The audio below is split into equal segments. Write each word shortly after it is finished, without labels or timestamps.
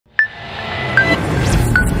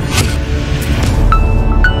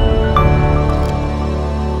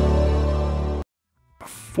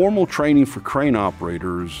Formal training for crane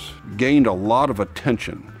operators gained a lot of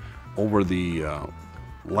attention over the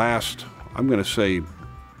last, I'm going to say,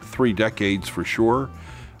 3 decades for sure,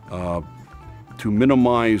 to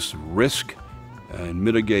minimize risk and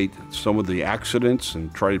mitigate some of the accidents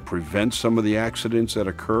and try to prevent some of the accidents that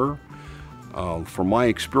occur. From my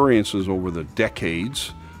experiences over the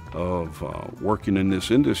decades of working in this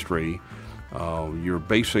industry, your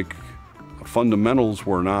basic fundamentals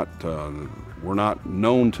were not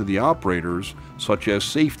known to the operators, such as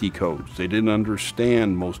safety codes. They didn't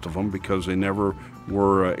understand most of them because they never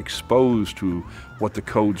were exposed to what the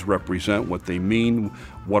codes represent, what they mean,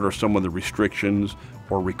 what are some of the restrictions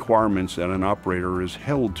or requirements that an operator is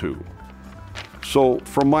held to. So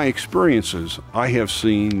from my experiences, I have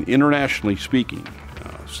seen, internationally speaking,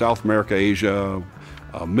 South America, Asia,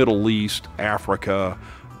 Middle East, Africa,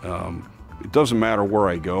 it doesn't matter where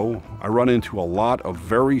I go, I run into a lot of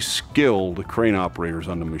very skilled crane operators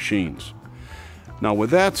on the machines. Now with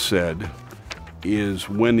that said, is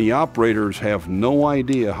when the operators have no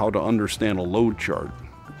idea how to understand a load chart,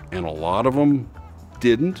 and a lot of them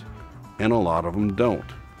didn't, and a lot of them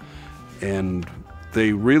don't. And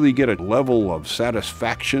they really get a level of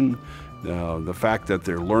satisfaction, the fact that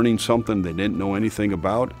they're learning something they didn't know anything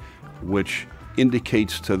about, which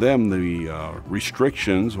indicates to them the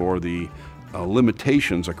restrictions or the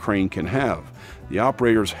limitations a crane can have. The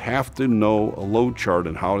operators have to know a load chart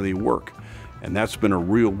and how they work. And that's been a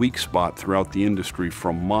real weak spot throughout the industry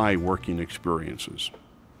from my working experiences.